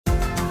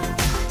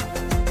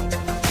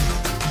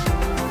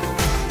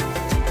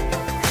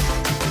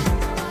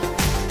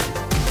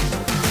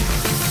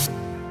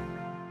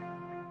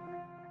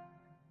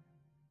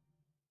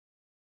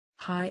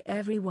Hi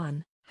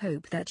everyone,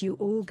 hope that you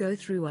all go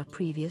through our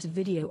previous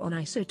video on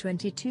ISO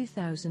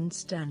 22000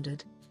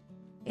 standard.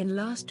 In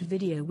last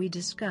video we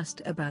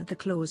discussed about the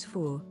clause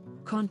 4,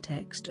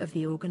 context of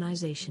the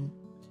organization.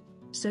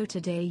 So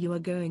today you are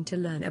going to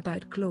learn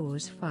about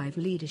clause 5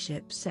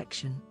 leadership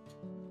section.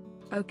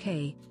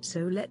 Okay, so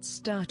let's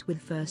start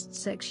with first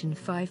section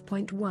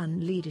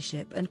 5.1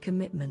 leadership and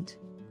commitment.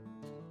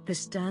 The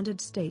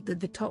standards state that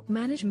the top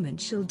management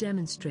shall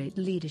demonstrate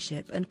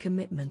leadership and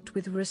commitment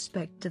with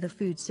respect to the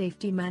food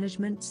safety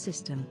management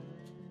system.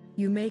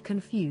 You may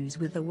confuse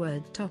with the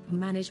word top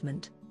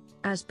management.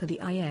 As per the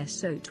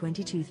ISO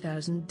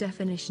 22000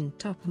 definition,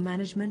 top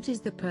management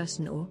is the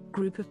person or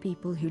group of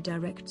people who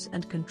directs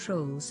and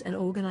controls an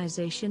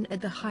organization at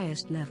the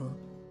highest level.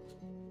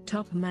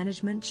 Top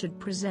management should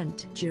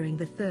present during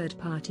the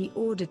third-party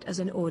audit, as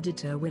an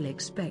auditor will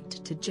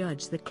expect to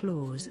judge the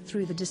clause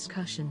through the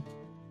discussion.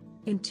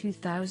 In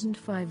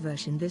 2005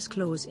 version this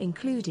clause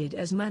included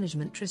as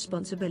management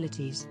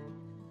responsibilities.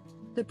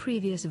 The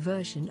previous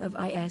version of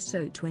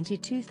ISO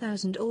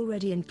 22000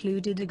 already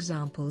included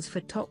examples for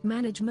top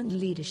management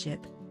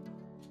leadership.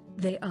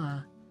 They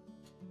are: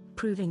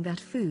 proving that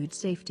food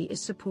safety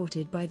is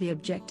supported by the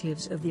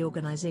objectives of the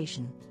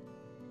organization,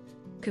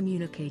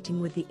 communicating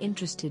with the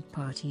interested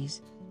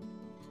parties,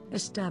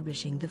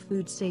 establishing the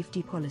food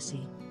safety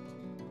policy,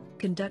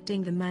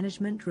 conducting the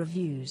management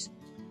reviews,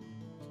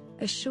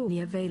 assure the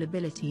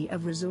availability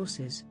of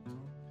resources,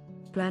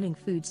 planning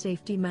food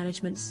safety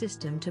management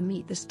system to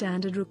meet the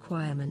standard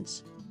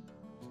requirements,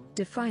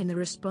 define the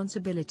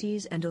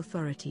responsibilities and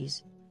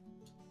authorities,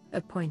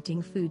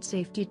 appointing food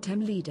safety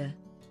team leader.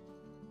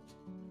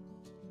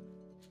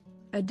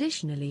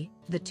 Additionally,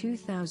 the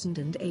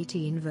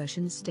 2018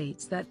 version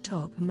states that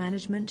top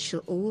management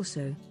shall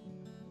also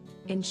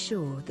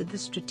ensure that the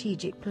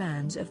strategic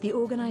plans of the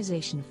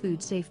organization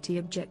food safety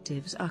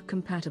objectives are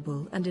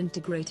compatible and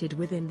integrated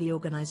within the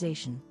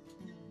organization.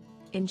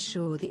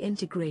 Ensure the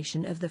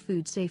integration of the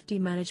food safety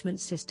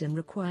management system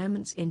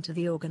requirements into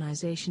the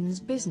organization's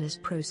business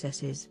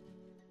processes.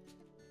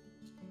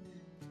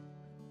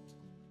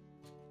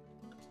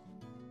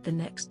 The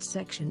next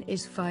section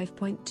is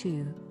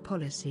 5.2,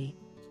 policy.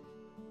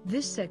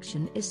 This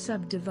section is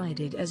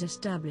subdivided as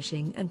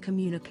establishing and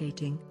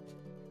communicating.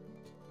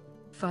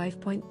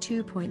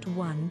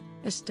 5.2.1,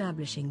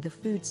 establishing the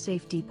food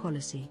safety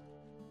policy.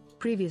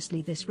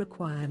 Previously this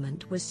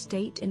requirement was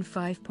stated in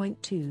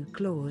 5.2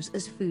 clause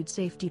as food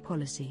safety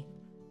policy.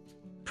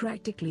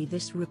 Practically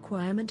this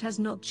requirement has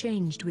not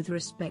changed with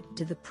respect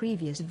to the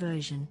previous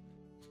version.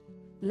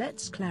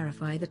 Let's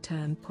clarify the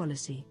term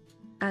policy.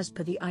 As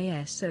per the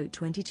ISO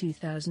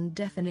 22000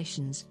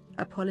 definitions,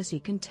 a policy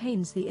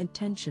contains the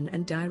intention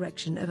and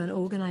direction of an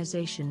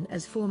organization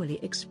as formally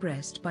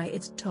expressed by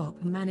its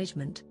top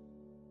management.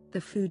 The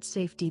food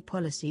safety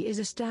policy is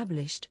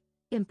established,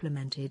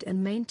 implemented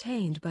and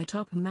maintained by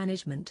top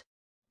management.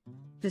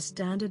 The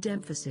standard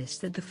emphasis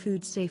that the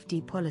food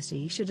safety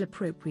policy should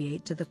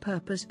appropriate to the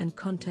purpose and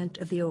content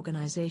of the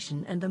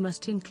organization and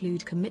must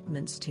include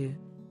commitments to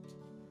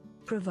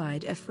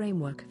provide a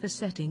framework for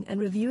setting and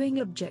reviewing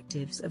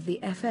objectives of the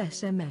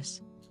FSMS,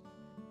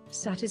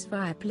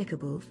 satisfy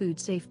applicable food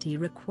safety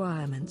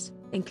requirements,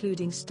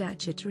 including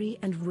statutory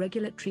and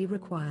regulatory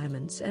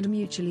requirements and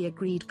mutually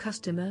agreed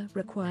customer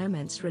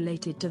requirements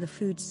related to the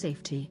food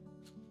safety,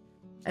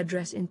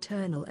 address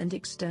internal and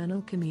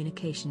external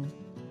communication,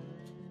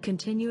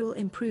 continual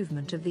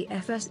improvement of the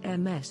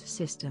FSMS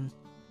system,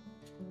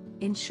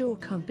 ensure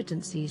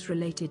competencies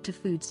related to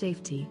food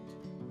safety.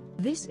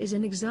 This is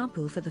an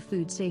example for the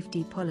food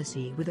safety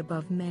policy with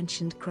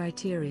above-mentioned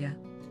criteria.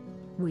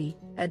 We,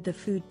 at the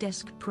Food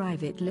Desk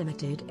Private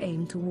Limited,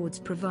 aim towards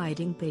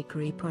providing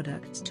bakery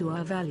products to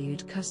our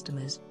valued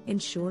customers,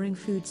 ensuring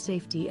food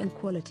safety and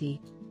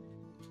quality.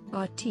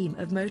 Our team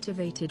of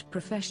motivated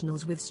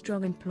professionals with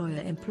strong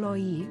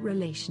employer-employee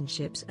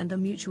relationships and a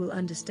mutual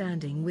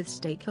understanding with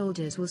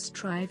stakeholders will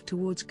strive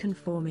towards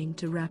conforming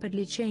to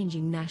rapidly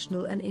changing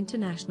national and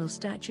international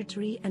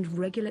statutory and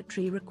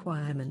regulatory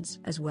requirements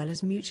as well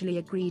as mutually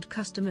agreed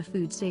customer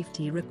food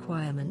safety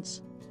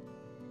requirements.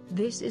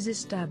 This is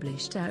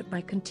established out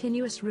by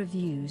continuous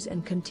reviews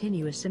and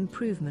continuous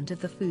improvement of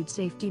the food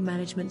safety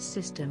management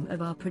system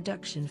of our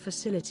production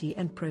facility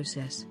and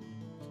process.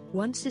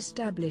 Once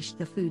established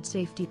the food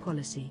safety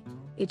policy,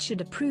 it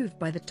should approved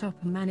by the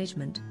top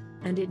management,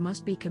 and it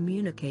must be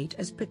communicated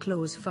as per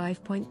clause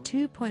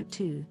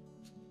 5.2.2.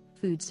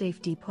 Food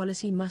safety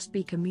policy must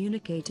be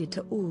communicated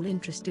to all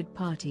interested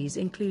parties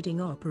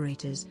including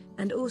operators,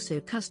 and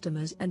also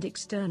customers and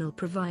external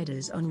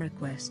providers on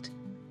request.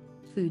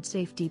 Food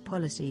safety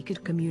policy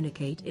could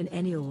communicate in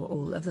any or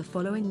all of the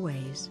following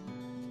ways: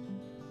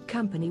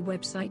 company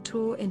website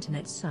or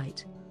internet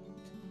site,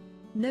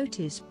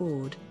 notice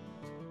board,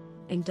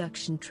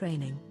 induction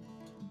training.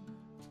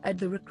 At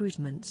the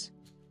recruitments,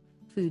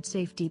 food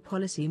safety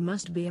policy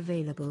must be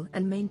available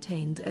and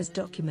maintained as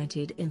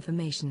documented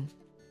information.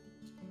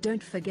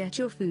 Don't forget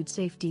your food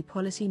safety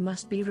policy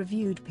must be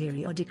reviewed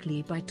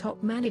periodically by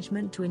top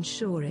management to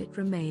ensure it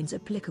remains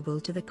applicable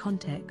to the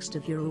context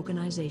of your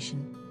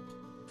organization.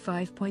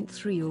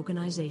 5.3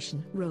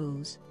 Organization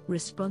roles,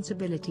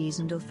 responsibilities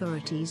and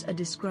authorities are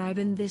described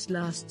in this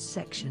last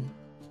section.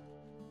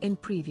 In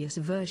previous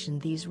version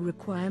these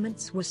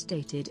requirements were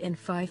stated in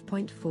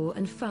 5.4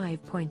 and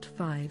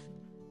 5.5.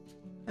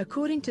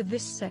 According to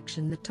this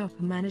section, the top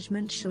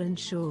management shall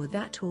ensure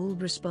that all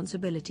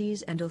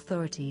responsibilities and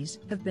authorities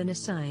have been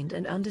assigned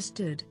and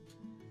understood.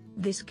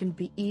 This can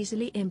be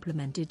easily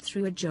implemented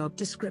through a job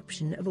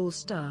description of all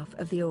staff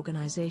of the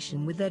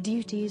organization with their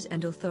duties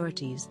and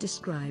authorities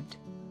described.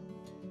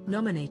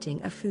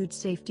 Nominating a food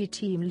safety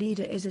team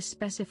leader is a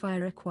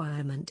specified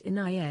requirement in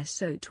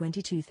ISO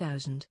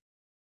 22000.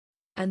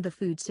 And the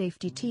food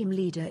safety team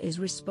leader is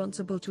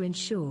responsible to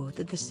ensure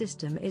that the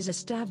system is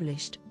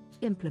established,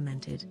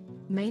 implemented,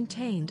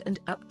 maintained and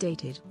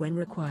updated when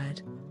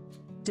required.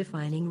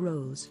 Defining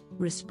roles,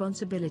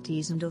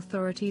 responsibilities and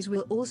authorities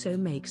will also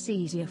make it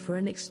easier for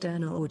an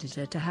external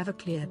auditor to have a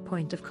clear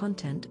point of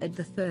contact at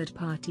the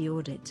third-party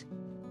audit.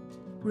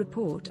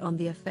 Report on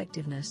the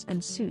effectiveness and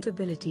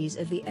suitabilities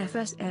of the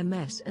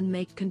FSMS and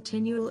make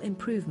continual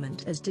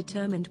improvement as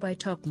determined by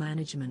top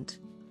management.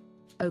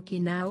 Okay,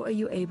 now are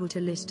you able to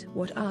list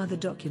what are the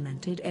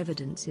documented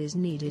evidences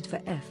needed for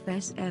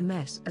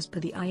FSMS as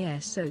per the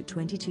ISO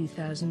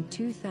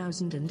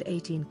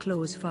 22000-2018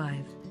 Clause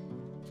 5?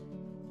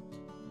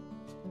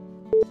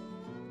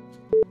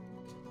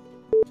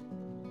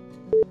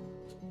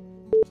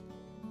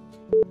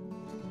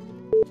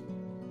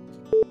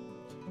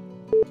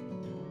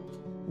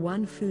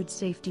 One food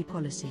safety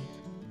policy.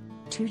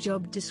 2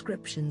 job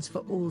descriptions for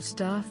all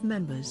staff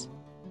members.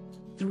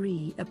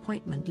 3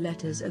 appointment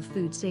letters of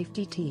food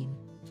safety team.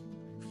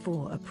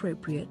 4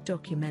 appropriate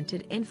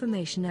documented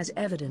information as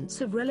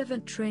evidence of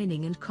relevant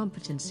training and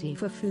competency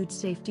for food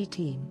safety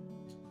team.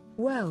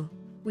 Well,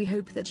 we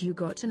hope that you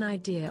got an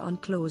idea on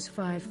Clause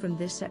 5 from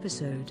this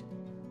episode.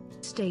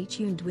 Stay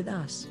tuned with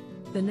us.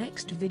 The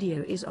next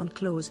video is on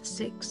Clause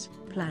 6,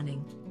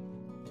 Planning.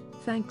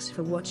 Thanks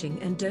for watching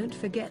and don't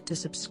forget to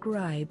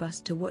subscribe us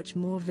to watch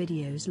more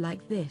videos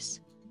like this.